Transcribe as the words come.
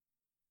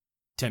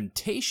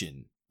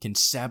Temptation can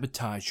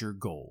sabotage your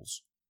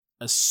goals,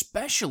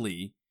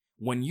 especially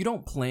when you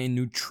don't plan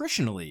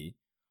nutritionally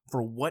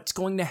for what's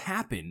going to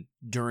happen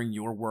during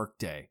your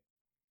workday.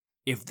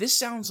 If this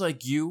sounds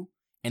like you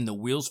and the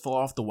wheels fall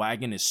off the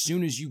wagon as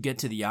soon as you get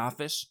to the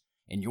office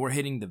and you're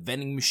hitting the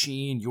vending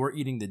machine, you're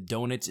eating the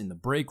donuts in the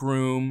break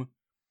room,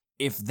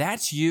 if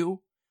that's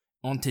you,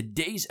 on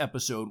today's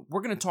episode, we're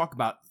going to talk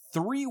about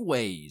 3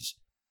 ways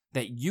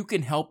that you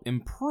can help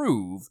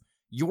improve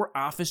your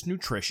office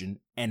nutrition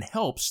and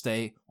help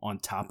stay on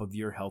top of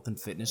your health and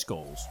fitness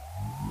goals.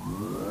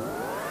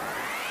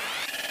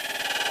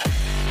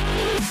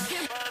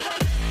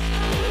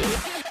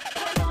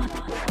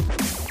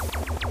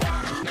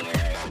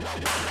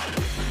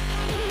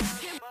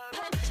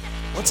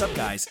 What's up,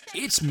 guys?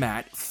 It's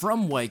Matt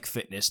from Wyke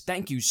Fitness.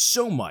 Thank you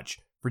so much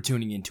for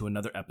tuning in to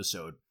another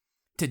episode.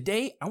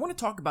 Today, I want to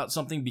talk about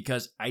something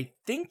because I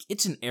think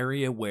it's an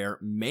area where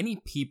many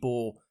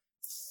people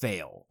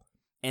fail.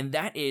 And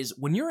that is,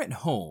 when you're at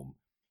home,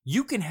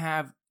 you can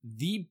have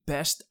the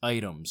best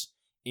items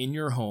in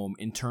your home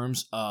in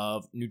terms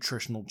of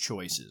nutritional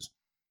choices.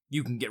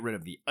 You can get rid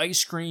of the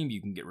ice cream,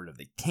 you can get rid of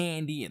the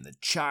candy and the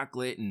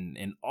chocolate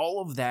and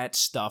all of that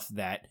stuff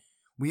that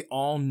we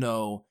all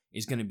know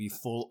is going to be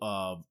full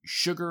of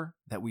sugar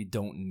that we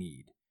don't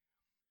need.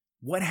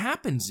 What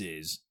happens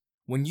is,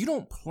 when you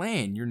don't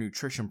plan your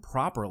nutrition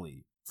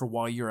properly for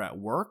while you're at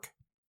work,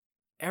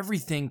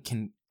 everything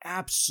can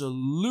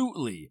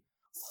absolutely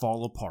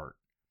fall apart.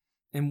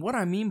 And what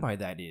I mean by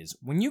that is,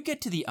 when you get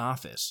to the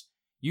office,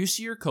 you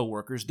see your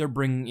coworkers, they're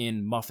bringing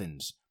in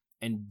muffins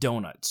and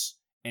donuts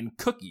and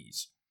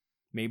cookies.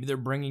 Maybe they're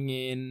bringing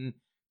in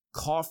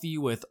coffee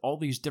with all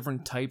these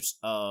different types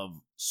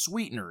of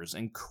sweeteners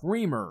and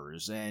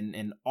creamers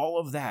and all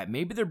of that.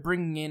 Maybe they're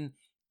bringing in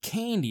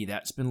candy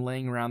that's been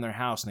laying around their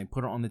house and they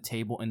put it on the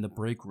table in the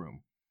break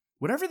room.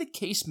 Whatever the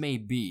case may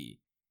be,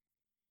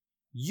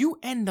 you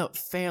end up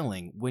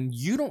failing when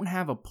you don't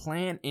have a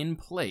plan in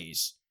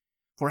place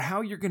for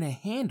how you're going to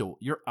handle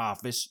your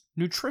office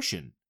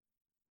nutrition.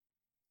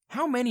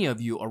 How many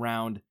of you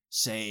around,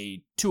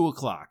 say, 2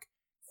 o'clock,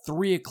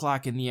 3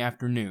 o'clock in the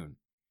afternoon,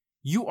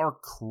 you are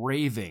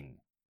craving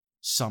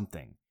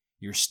something?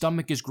 Your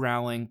stomach is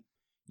growling,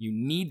 you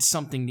need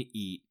something to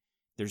eat,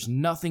 there's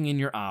nothing in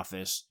your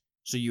office,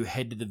 so you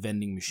head to the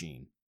vending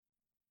machine.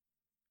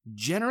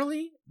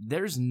 Generally,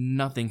 there's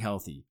nothing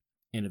healthy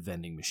in a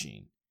vending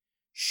machine.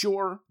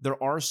 Sure,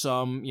 there are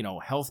some,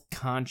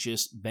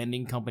 health-conscious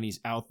vending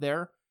companies out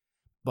there,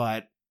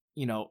 but,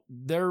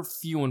 they're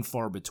few and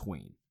far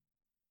between.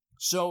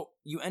 So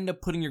you end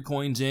up putting your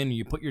coins in,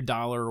 you put your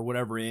dollar or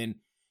whatever in,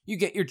 you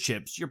get your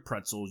chips, your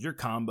pretzels, your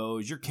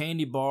combos, your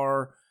candy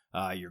bar,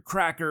 your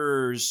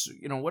crackers,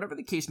 whatever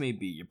the case may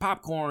be, your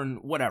popcorn,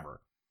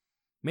 whatever.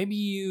 Maybe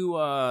you,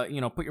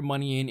 put your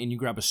money in and you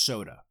grab a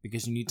soda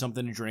because you need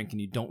something to drink and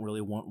you don't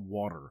really want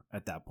water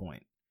at that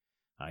point.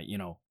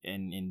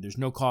 And there's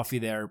no coffee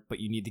there, but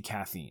you need the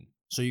caffeine.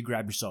 So you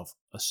grab yourself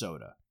a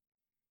soda.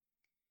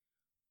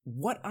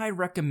 What I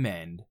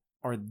recommend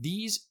are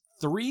these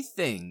 3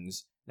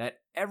 things that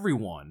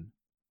everyone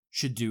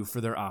should do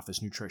for their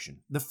office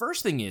nutrition. The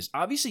first thing is,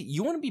 obviously,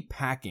 you want to be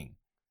packing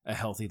a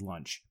healthy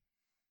lunch.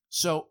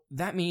 So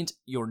that means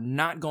you're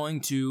not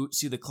going to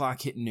see the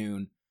clock hit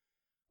noon.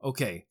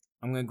 Okay,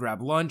 I'm going to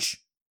grab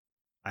lunch.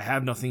 I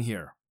have nothing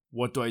here.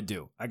 What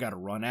do? I got to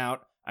run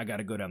out. I got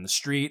to go down the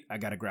street. I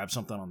got to grab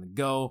something on the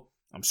go.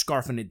 I'm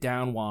scarfing it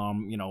down while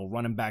I'm,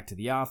 running back to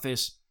the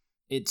office.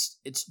 It's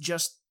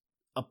just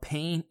a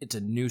pain. It's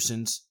a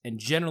nuisance. And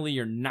generally,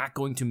 you're not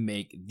going to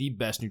make the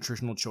best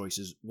nutritional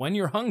choices when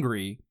you're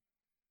hungry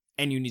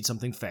and you need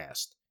something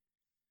fast.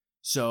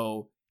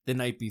 So the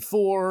night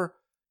before,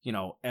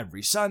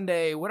 every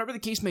Sunday, whatever the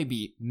case may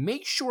be,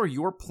 make sure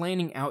you're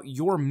planning out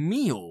your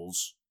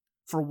meals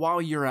for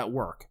while you're at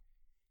work.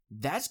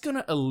 That's going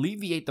to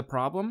alleviate the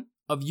problem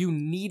of you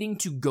needing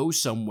to go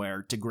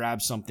somewhere to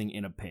grab something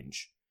in a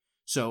pinch.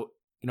 So,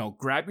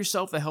 grab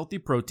yourself a healthy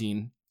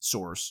protein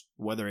source,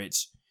 whether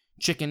it's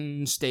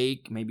chicken,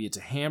 steak, maybe it's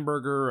a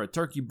hamburger, a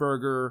turkey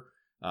burger,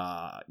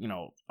 a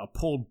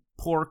pulled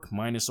pork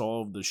minus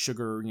all of the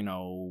sugar,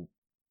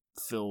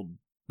 filled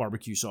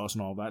barbecue sauce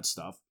and all that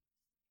stuff.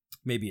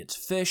 Maybe it's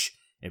fish.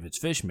 If it's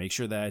fish, make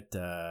sure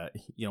that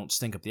you don't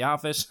stink up the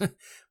office.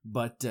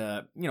 But,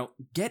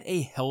 get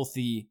a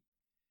healthy,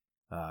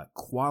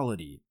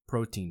 quality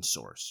protein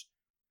source.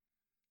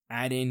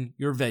 Add in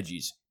your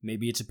veggies.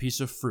 Maybe it's a piece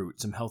of fruit,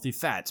 some healthy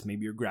fats.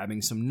 Maybe you're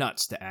grabbing some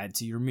nuts to add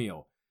to your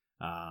meal.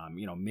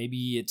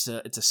 Maybe it's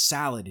a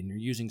salad and you're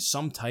using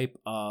some type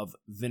of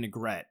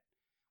vinaigrette.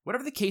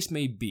 Whatever the case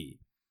may be,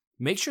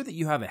 make sure that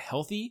you have a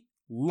healthy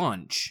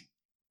lunch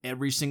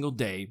every single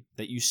day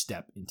that you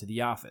step into the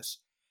office.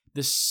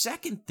 The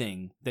second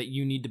thing that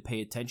you need to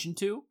pay attention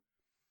to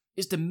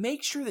is to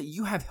make sure that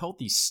you have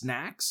healthy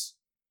snacks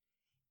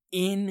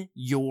in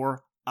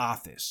your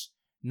office.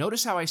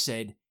 Notice how I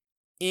said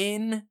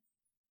in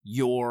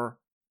your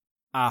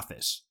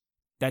office.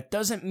 That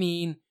doesn't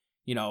mean,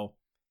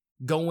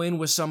 go in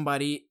with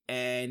somebody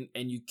and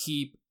you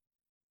keep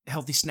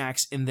healthy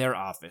snacks in their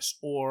office,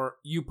 or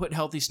you put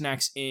healthy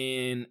snacks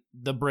in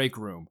the break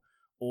room,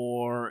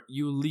 or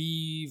you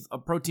leave a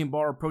protein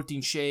bar, a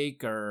protein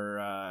shake, or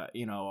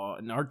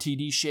an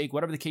RTD shake,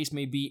 whatever the case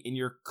may be, in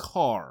your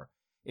car.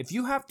 If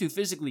you have to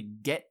physically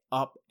get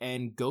up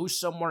and go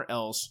somewhere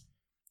else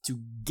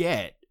to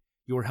get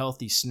your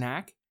healthy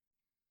snack,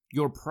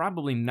 you're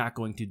probably not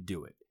going to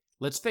do it.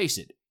 Let's face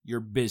it,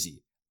 you're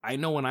busy. I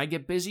know when I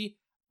get busy,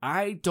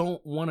 I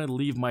don't want to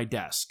leave my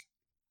desk.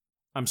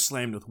 I'm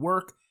slammed with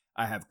work.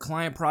 I have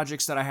client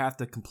projects that I have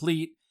to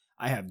complete.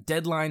 I have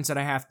deadlines that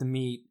I have to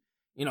meet.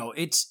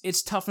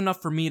 It's tough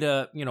enough for me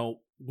to,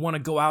 want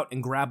to go out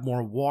and grab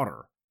more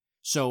water.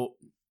 So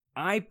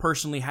I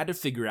personally had to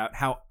figure out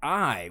how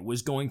I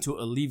was going to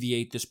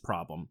alleviate this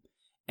problem.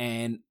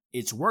 And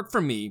it's worked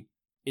for me.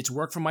 It's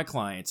worked for my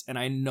clients. And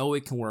I know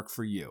it can work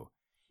for you.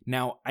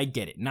 Now, I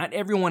get it. Not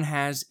everyone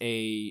has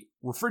a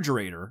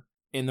refrigerator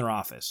in their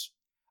office.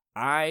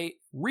 I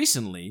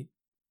recently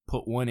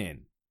put one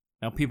in.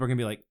 Now, people are going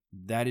to be like,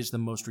 that is the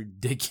most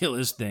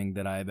ridiculous thing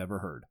that I have ever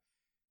heard.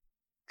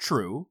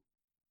 True.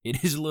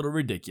 It is a little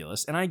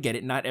ridiculous. And I get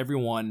it. Not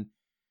everyone,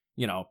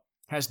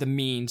 has the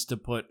means to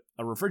put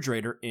a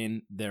refrigerator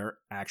in their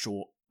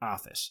actual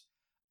office.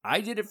 I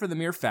did it for the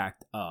mere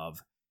fact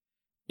of,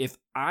 if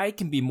I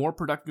can be more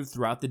productive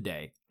throughout the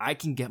day, I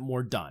can get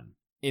more done.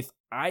 If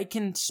I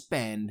can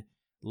spend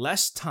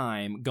less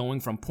time going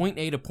from point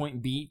A to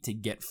point B to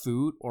get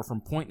food, or from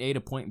point A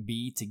to point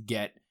B to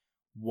get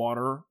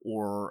water,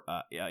 or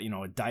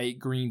a diet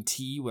green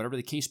tea, whatever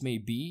the case may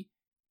be,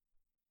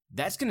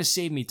 that's going to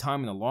save me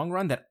time in the long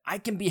run that I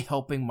can be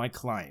helping my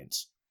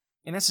clients.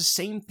 And that's the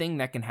same thing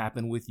that can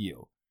happen with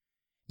you.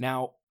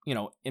 Now,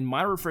 in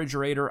my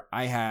refrigerator,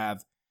 I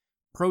have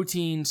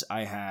proteins,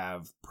 I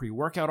have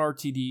pre-workout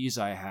RTDs,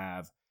 I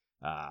have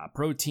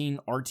protein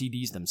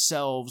RTDs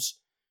themselves.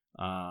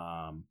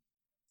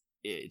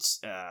 It's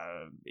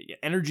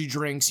energy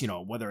drinks,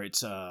 whether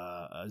it's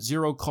a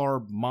zero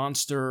carb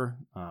Monster,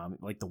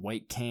 like the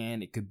white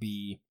can. It could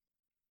be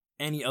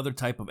any other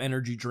type of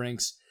energy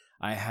drinks.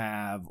 I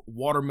have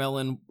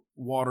watermelon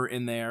water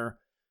in there.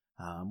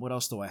 What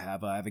else do I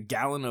have? I have a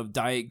gallon of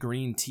diet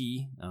green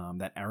tea,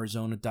 that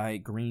Arizona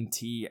diet green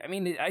tea. I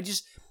mean,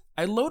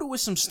 I load it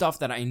with some stuff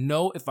that I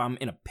know if I'm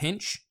in a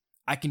pinch,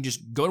 I can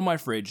just go to my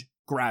fridge,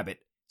 grab it,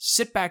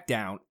 sit back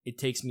down. It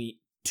takes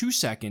me 2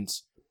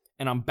 seconds,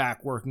 and I'm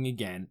back working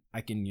again. I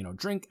can,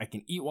 drink, I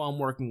can eat while I'm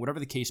working, whatever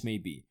the case may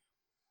be.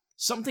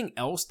 Something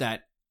else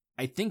that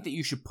I think that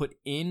you should put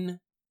in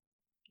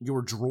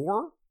your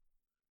drawer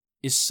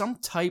is some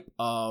type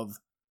of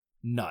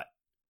nut,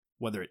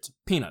 whether it's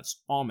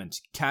peanuts,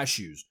 almonds,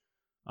 cashews,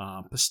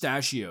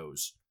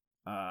 pistachios,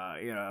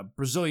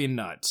 Brazilian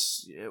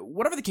nuts,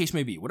 whatever the case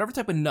may be, whatever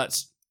type of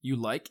nuts you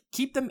like,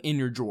 keep them in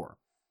your drawer.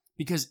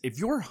 Because if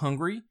you're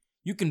hungry,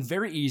 you can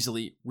very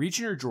easily reach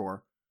in your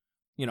drawer,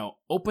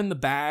 open the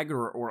bag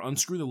or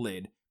unscrew the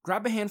lid,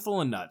 grab a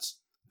handful of nuts,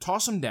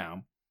 toss them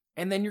down,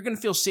 and then you're going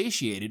to feel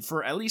satiated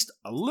for at least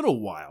a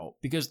little while,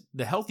 because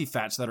the healthy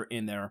fats that are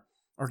in there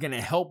are going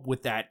to help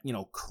with that,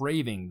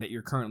 craving that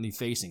you're currently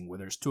facing,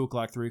 whether it's 2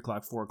 o'clock, 3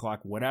 o'clock, 4 o'clock,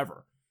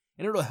 whatever.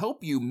 And it'll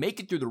help you make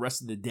it through the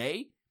rest of the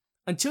day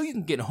until you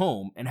can get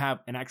home and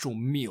have an actual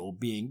meal,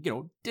 being,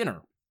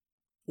 dinner.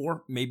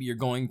 Or maybe you're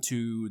going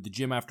to the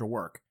gym after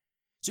work.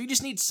 So you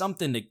just need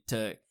something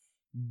to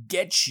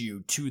get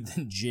you to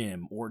the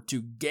gym or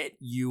to get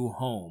you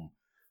home.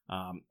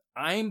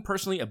 I'm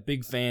personally a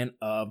big fan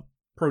of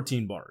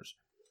protein bars.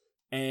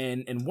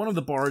 And one of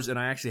the bars, and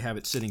I actually have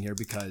it sitting here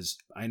because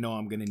I know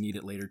I'm going to need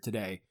it later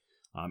today,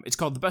 it's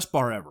called the Best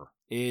Bar Ever.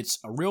 It's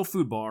a real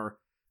food bar.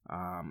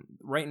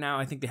 Right now,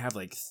 I think they have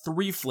like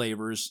 3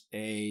 flavors,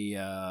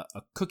 a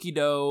cookie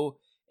dough,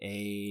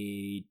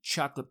 a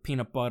chocolate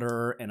peanut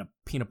butter, and a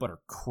peanut butter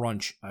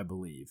crunch, I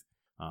believe.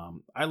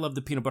 I love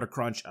the peanut butter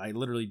crunch. I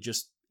literally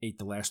just ate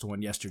the last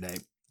one yesterday.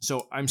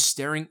 So I'm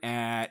staring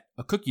at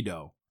a cookie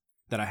dough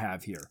that I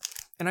have here.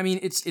 And I mean,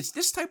 it's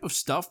this type of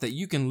stuff that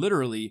you can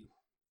literally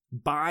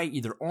buy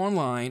either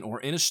online or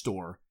in a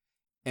store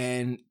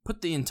and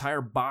put the entire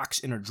box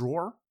in a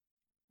drawer,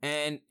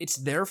 and it's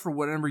there for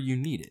whenever you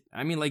need it.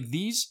 I mean, like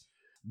these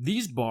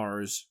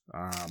bars,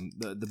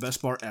 the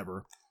Best Bar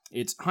Ever,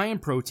 it's high in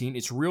protein,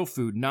 it's real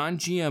food,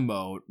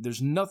 non-GMO,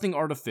 there's nothing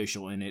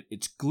artificial in it,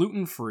 it's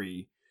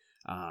gluten-free.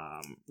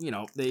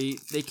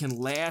 They can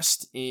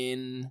last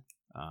in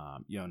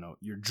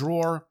your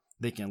drawer,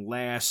 they can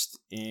last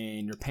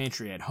in your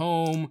pantry at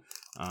home.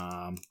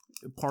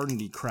 Pardon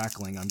the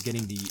crackling, I'm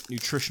getting the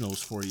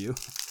nutritionals for you.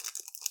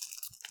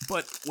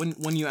 But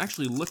when you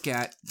actually look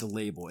at the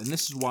label, and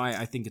this is why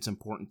I think it's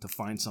important to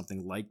find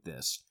something like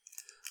this.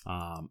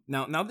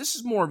 Now this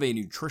is more of a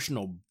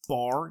nutritional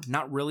bar,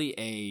 not really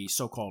a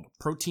so-called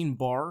protein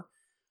bar.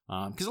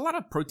 Because a lot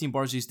of protein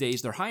bars these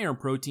days, they're higher in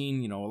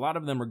protein. A lot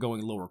of them are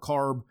going lower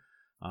carb.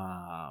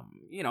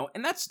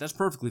 And that's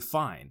perfectly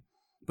fine.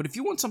 But if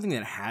you want something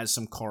that has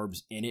some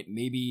carbs in it,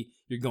 maybe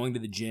you're going to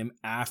the gym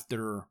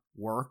after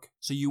work,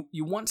 so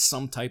you want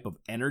some type of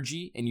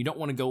energy, and you don't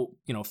want to go,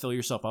 fill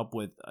yourself up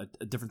with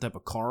a different type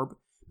of carb,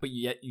 but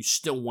yet you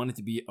still want it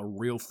to be a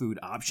real food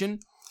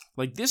option,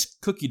 like this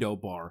cookie dough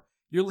bar,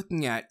 you're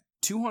looking at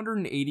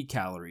 280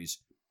 calories,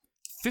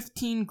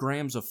 15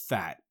 grams of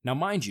fat. Now,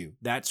 mind you,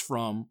 that's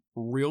from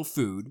real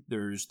food.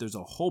 There's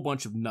a whole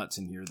bunch of nuts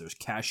in here. There's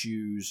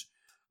cashews,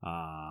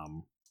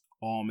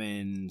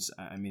 almonds.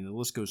 I mean, the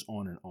list goes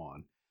on and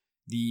on.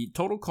 The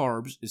total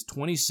carbs is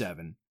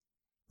 27,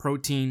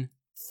 protein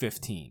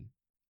 15.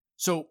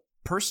 So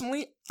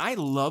personally, I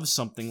love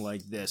something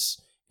like this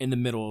in the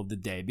middle of the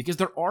day because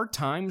there are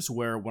times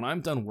where when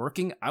I'm done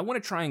working, I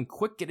want to try and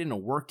quick get in a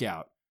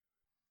workout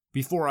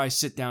before I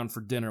sit down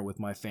for dinner with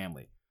my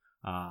family.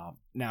 Now,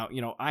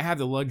 I have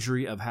the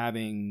luxury of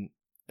having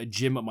a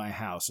gym at my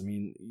house. I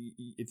mean,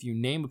 if you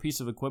name a piece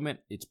of equipment,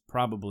 it's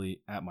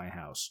probably at my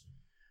house.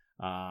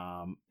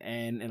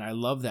 And I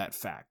love that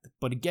fact.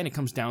 But again, it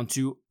comes down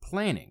to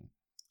planning.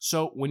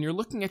 So when you're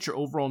looking at your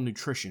overall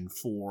nutrition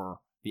for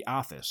the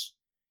office,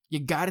 you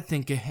got to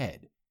think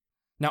ahead.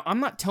 Now, I'm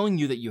not telling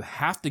you that you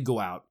have to go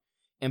out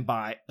and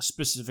buy a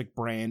specific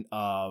brand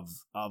of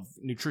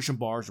nutrition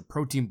bars or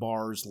protein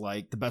bars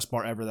like the Best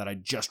Bar Ever that I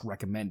just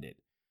recommended.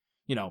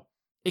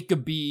 It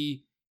could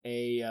be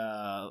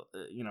a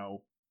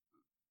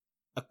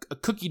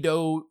cookie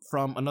dough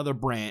from another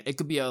brand. It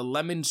could be a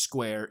lemon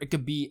square. It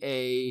could be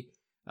a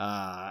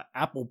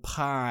apple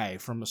pie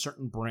from a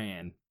certain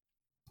brand.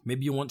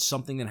 Maybe you want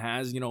something that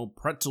has,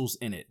 pretzels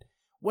in it.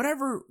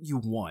 Whatever you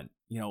want,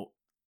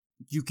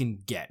 you can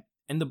get.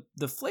 And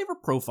the flavor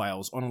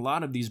profiles on a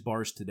lot of these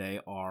bars today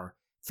are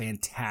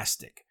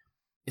fantastic.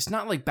 It's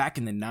not like back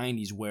in the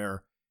 90s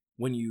where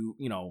when you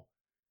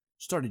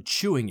started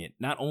chewing it,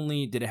 not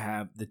only did it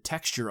have the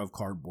texture of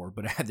cardboard,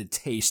 but it had the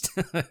taste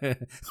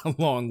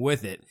along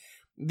with it.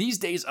 These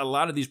days, a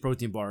lot of these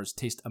protein bars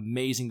taste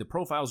amazing. The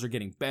profiles are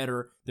getting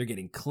better. They're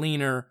getting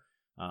cleaner.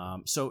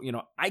 So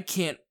I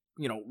can't,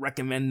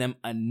 recommend them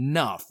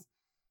enough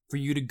for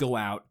you to go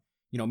out,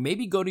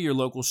 maybe go to your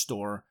local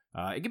store.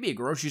 It could be a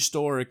grocery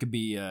store. It could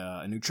be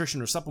a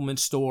nutrition or supplement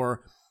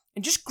store,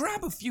 and just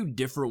grab a few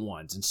different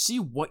ones and see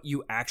what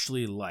you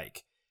actually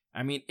like.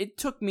 I mean, it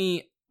took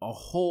me a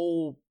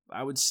whole,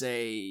 I would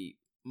say,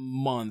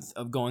 month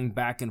of going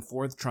back and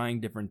forth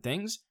trying different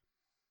things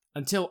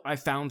until I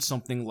found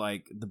something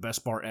like the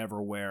Best Bar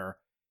Ever where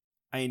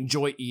I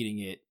enjoy eating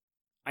it.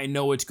 I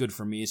know it's good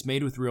for me. It's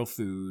made with real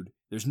food.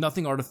 There's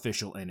nothing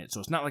artificial in it, so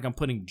it's not like I'm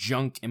putting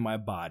junk in my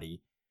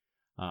body.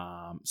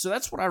 So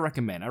that's what I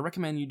recommend. I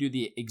recommend you do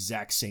the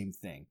exact same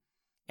thing.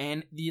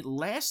 And the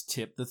last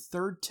tip, the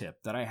third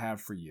tip that I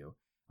have for you,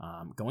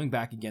 going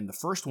back again, the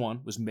first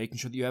one was making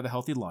sure that you have a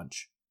healthy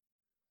lunch.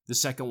 The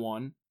second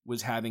one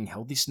was having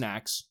healthy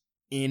snacks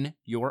in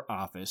your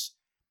office.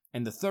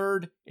 And the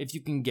third, if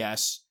you can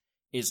guess,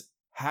 is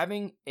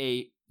having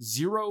a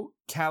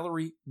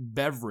 0-calorie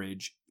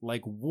beverage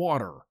like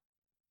water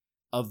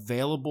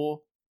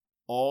available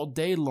all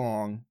day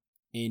long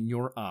in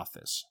your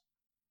office.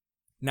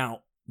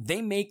 Now,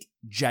 they make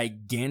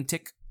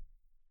gigantic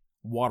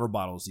water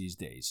bottles these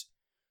days.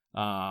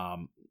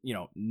 Nalgene,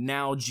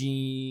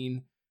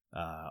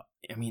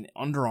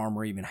 Under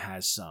Armour even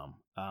has some.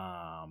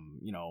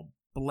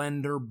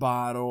 Blender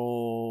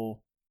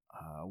bottle.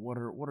 What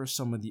are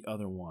some of the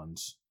other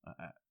ones?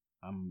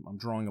 I'm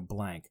drawing a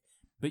blank.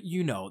 But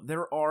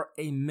there are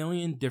a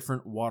million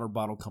different water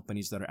bottle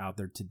companies that are out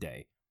there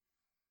today.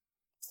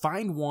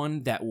 Find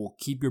one that will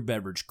keep your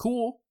beverage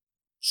cool,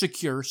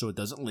 secure so it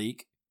doesn't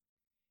leak,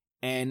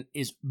 and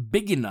is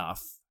big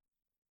enough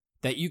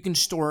that you can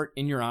store it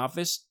in your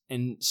office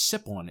and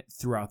sip on it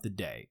throughout the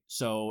day.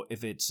 So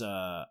if it's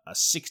a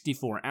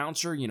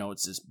 64-ouncer,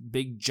 it's this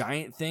big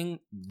giant thing,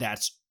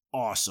 that's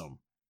awesome.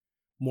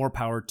 More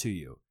power to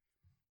you.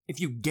 If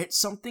you get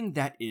something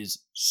that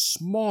is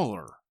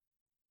smaller,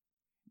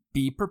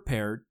 be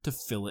prepared to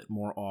fill it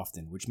more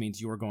often, which means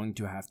you are going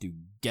to have to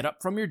get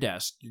up from your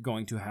desk. You're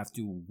going to have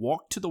to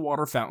walk to the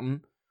water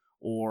fountain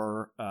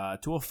or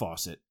to a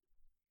faucet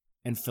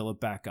and fill it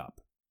back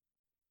up.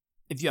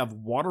 If you have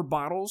water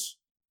bottles,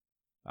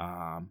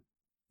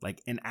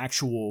 like an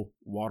actual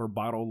water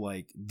bottle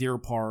like Deer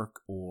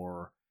Park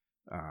or,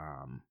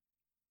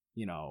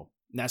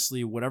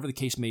 Nestle, whatever the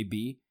case may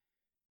be,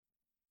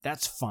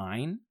 that's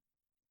fine.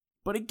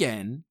 But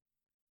again,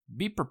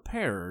 be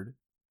prepared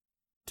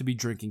to be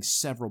drinking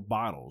several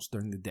bottles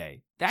during the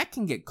day. That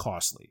can get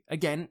costly.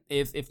 Again,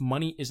 if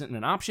money isn't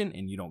an option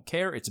and you don't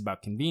care, it's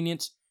about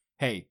convenience,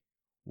 hey,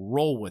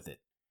 roll with it.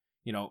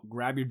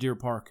 Grab your Deer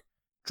Park,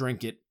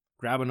 drink it,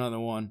 grab another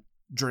one,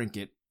 drink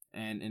it.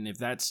 And if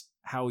that's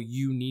how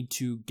you need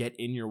to get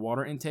in your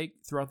water intake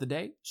throughout the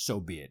day, so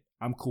be it.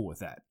 I'm cool with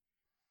that.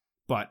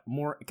 But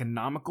more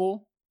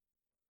economical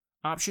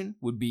option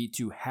would be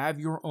to have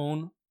your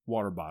own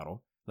water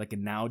bottle, like a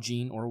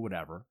Nalgene or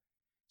whatever,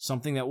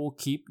 something that will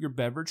keep your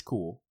beverage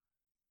cool.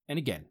 And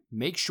again,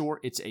 make sure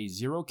it's a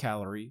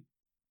 0-calorie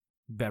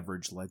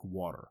beverage like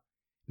water.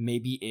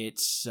 Maybe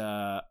it's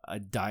a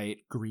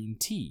diet green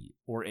tea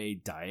or a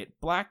diet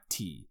black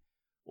tea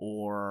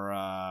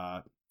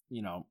or,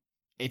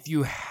 if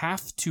you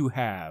have to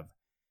have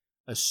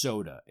a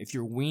soda, if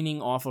you're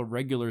weaning off a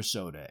regular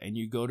soda and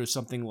you go to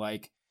something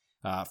like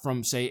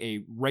from, say,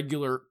 a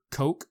regular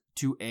Coke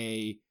to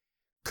a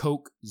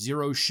Coke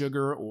Zero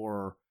Sugar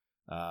or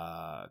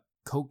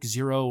Coke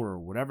Zero or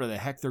whatever the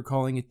heck they're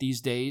calling it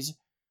these days,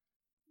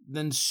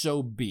 then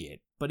so be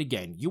it. But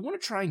again, you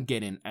want to try and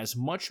get in as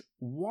much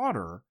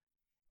water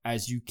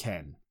as you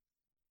can.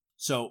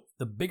 So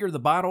the bigger the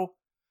bottle,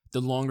 the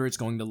longer it's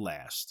going to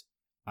last.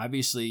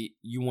 Obviously,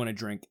 you want to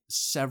drink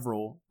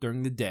several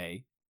during the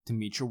day to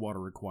meet your water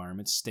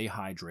requirements, stay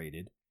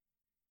hydrated.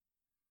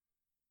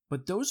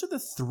 But those are the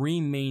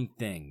three main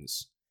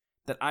things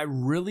that I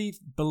really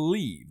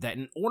believe that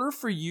in order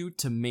for you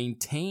to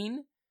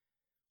maintain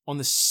on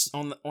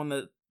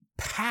the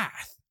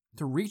path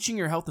to reaching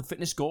your health and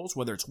fitness goals,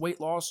 whether it's weight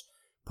loss,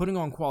 putting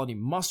on quality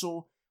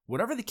muscle,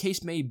 whatever the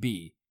case may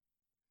be,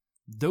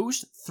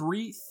 those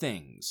three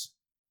things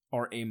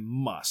are a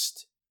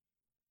must.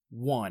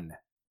 1,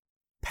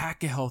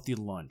 pack a healthy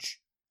lunch.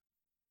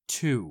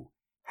 2,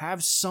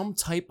 have some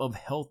type of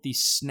healthy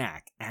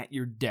snack at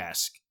your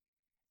desk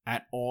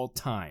at all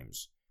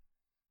times.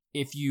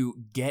 If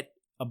you get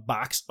a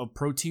box of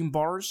protein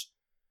bars,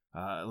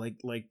 like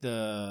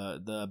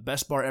the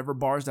Best Bar Ever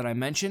bars that I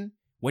mentioned,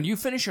 when you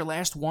finish your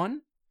last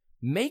one,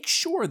 make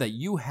sure that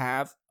you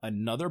have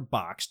another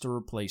box to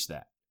replace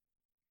that.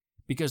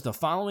 Because the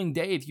following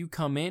day, if you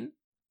come in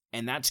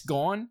and that's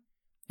gone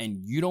and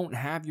you don't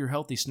have your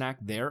healthy snack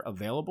there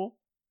available,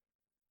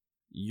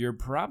 you're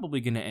probably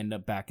going to end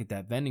up back at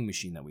that vending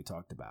machine that we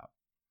talked about.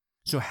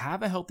 So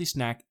have a healthy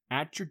snack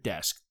at your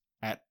desk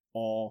at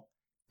all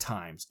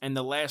times. And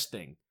the last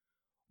thing,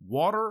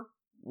 water,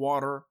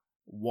 water,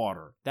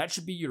 water. That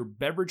should be your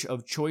beverage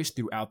of choice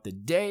throughout the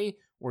day,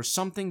 or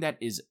something that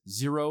is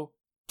 0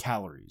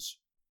 calories.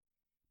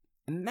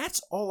 And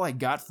that's all I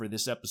got for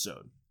this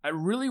episode. I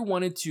really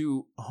wanted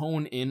to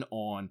hone in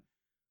on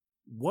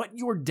what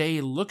your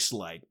day looks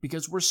like,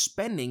 because we're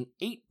spending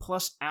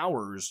 8+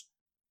 hours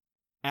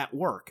at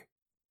work.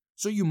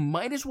 So you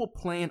might as well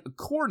plan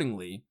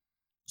accordingly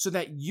so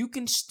that you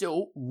can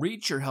still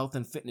reach your health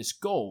and fitness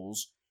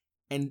goals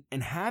and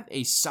have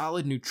a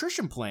solid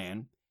nutrition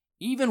plan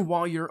even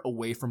while you're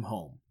away from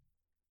home.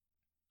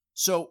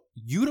 So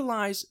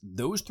utilize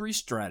those 3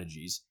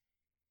 strategies.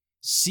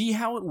 See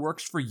how it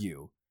works for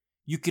you.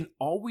 You can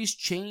always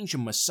change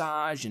and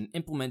massage and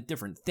implement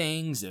different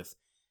things. If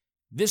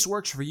this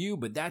works for you,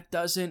 but that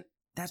doesn't,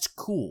 that's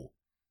cool.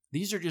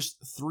 These are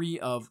just 3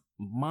 of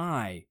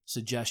my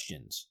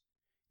suggestions.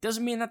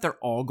 Doesn't mean that they're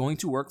all going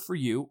to work for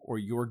you or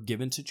your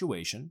given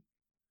situation,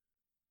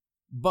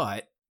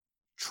 but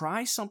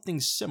try something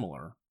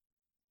similar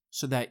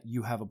so that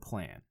you have a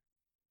plan.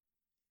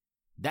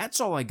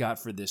 That's all I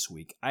got for this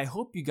week. I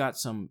hope you got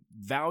some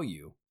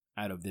value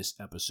out of this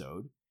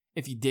episode.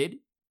 If you did,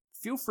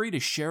 feel free to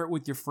share it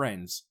with your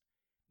friends.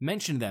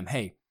 Mention to them,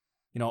 hey,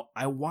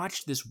 I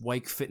watched this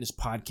Wyke Fitness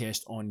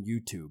podcast on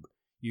YouTube.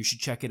 You should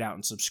check it out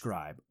and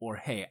subscribe. Or,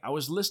 hey, I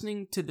was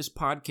listening to this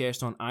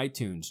podcast on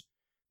iTunes,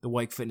 the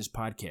Wyke Fitness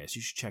podcast.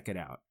 You should check it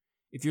out.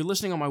 If you're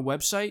listening on my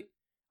website,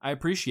 I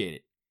appreciate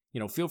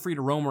it. Feel free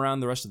to roam around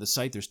the rest of the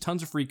site. There's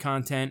tons of free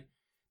content.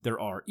 There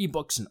are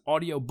ebooks and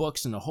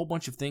audiobooks and a whole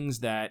bunch of things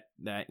that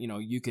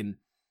you can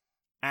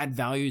add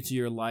value to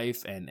your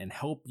life and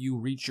help you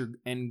reach your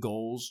end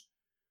goals.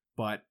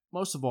 But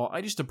most of all,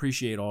 I just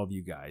appreciate all of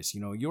you guys.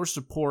 Your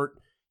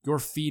support, your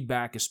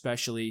feedback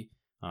especially,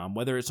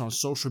 whether it's on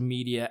social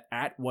media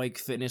at Wyke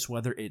Fitness,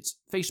 whether it's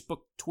Facebook,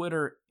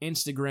 Twitter,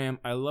 Instagram.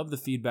 I love the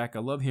feedback. I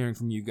love hearing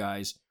from you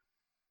guys.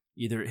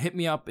 Either hit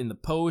me up in the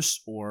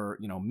post or,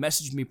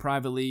 message me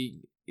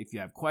privately if you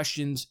have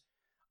questions.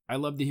 I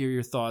love to hear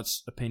your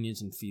thoughts,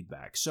 opinions, and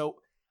feedback. So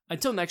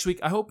until next week,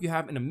 I hope you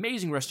have an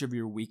amazing rest of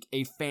your week,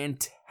 a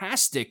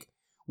fantastic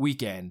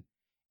weekend,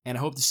 and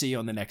I hope to see you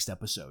on the next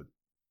episode.